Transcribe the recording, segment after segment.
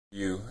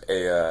You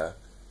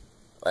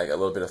like a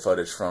little bit of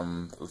footage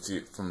from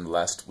the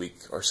last week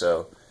or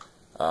so.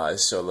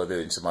 Just show a little bit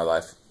into my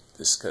life,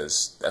 just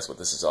because that's what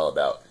this is all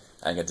about.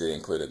 I didn't get to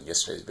include it in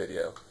yesterday's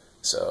video,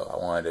 so I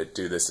wanted to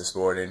do this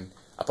morning.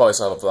 I probably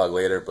still have a vlog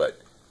later, but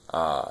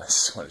I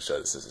just wanted to show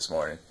this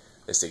morning,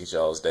 just to get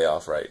y'all's day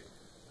off right.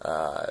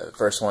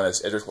 First one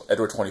is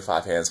Edward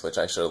 25 Hands, which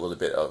I showed a little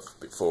bit of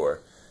before.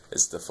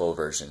 It's the full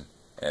version,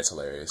 and it's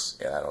hilarious.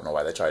 And I don't know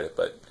why they tried it,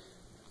 but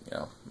you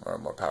know,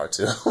 more power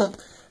to them.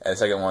 And the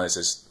second one is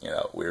just, you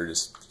know, we were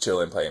just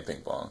chilling, playing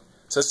ping pong.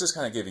 So it's just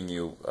kind of giving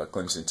you a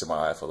glimpse into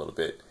my life a little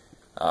bit.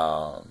 And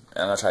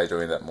I'm going to try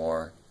doing that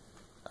more,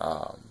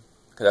 because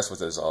that's what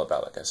this is all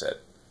about, like I said.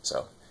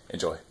 So,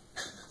 enjoy.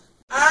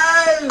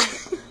 Oh,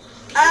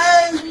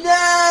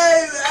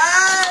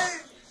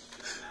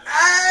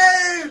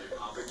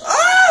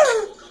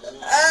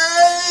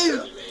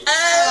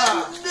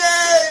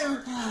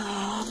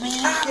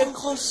 man, get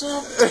close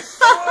up.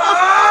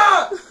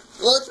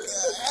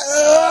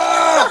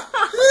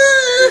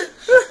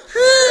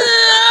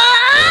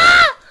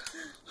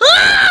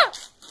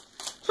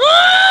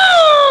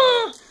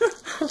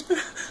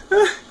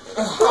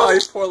 Oh,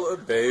 these poor little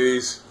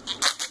babies.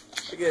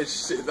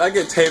 I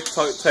get tape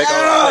taken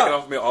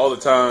off me all the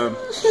time.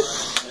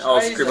 I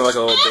was screaming like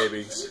a little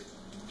baby.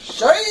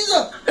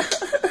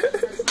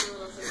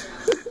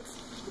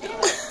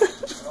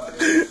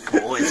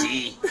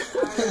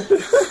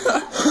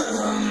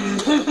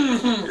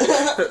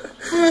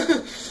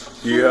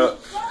 Yeah.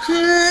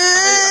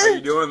 How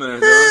you doing there,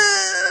 John?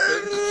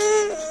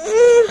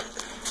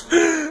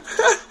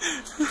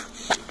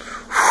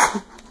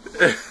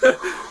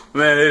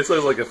 Man, this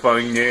looks like a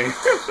fun game.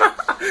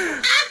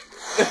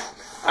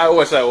 I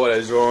wish I would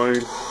have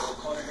joined.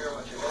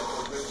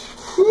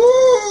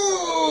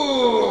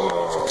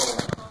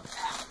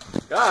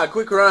 God,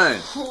 quick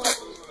run.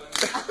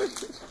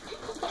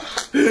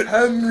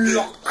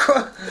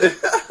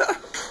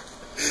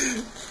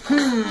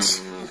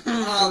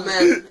 Oh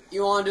man,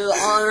 you want to do the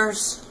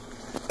honors?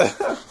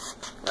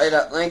 Wait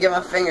up, let me get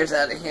my fingers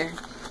out of here.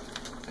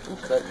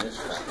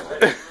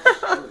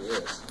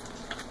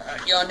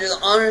 You want to do the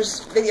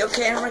honors, video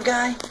camera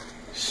guy?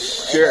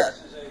 Sure.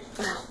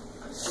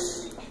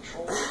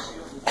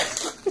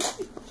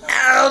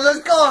 Ow, that's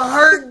gonna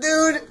hurt,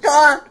 dude.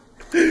 Come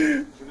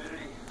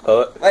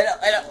on. Wait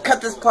up.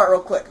 Cut this part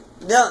real quick.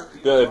 Done.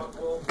 Good.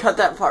 Cut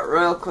that part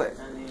real quick.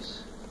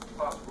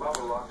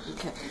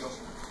 Okay.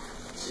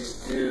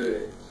 Just do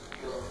it.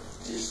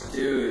 Just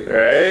do it.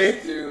 Right?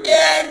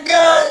 Yeah,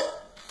 go!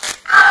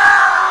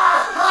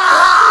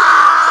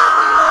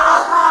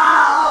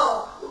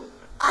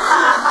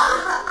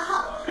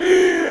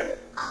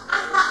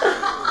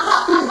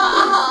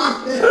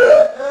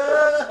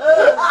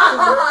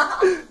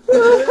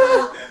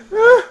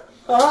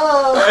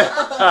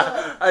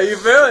 How you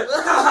feeling?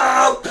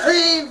 Oh,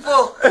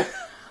 painful!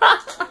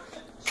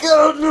 Get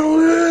out of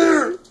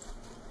here!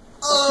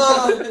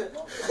 Oh.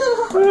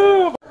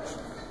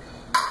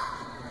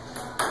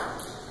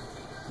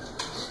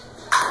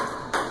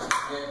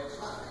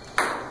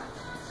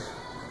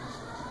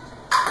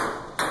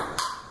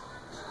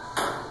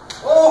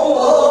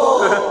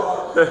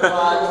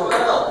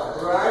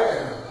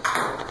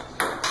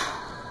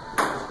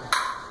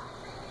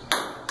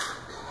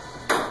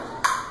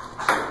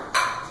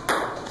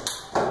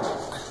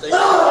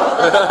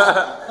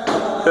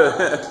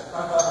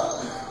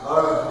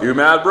 You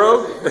mad,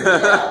 bro?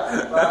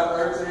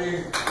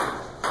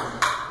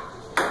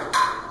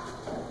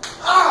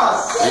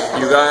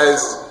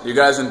 You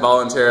guys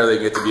involuntarily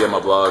get to be on my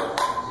vlog.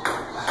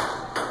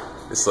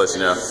 Just to let you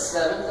know.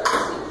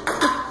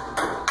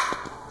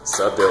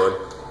 Sup, Dylan?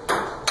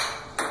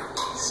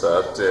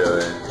 Sup,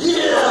 Dylan?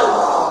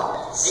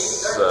 Yeah!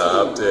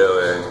 Sup,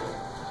 Dylan?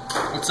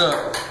 What's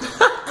up?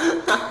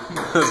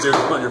 Zoom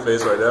on your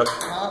face right now.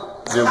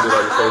 Zoomed in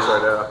on your face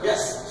right now.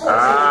 Yes!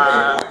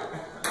 Ah!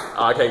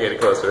 Oh, I can't get any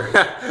closer.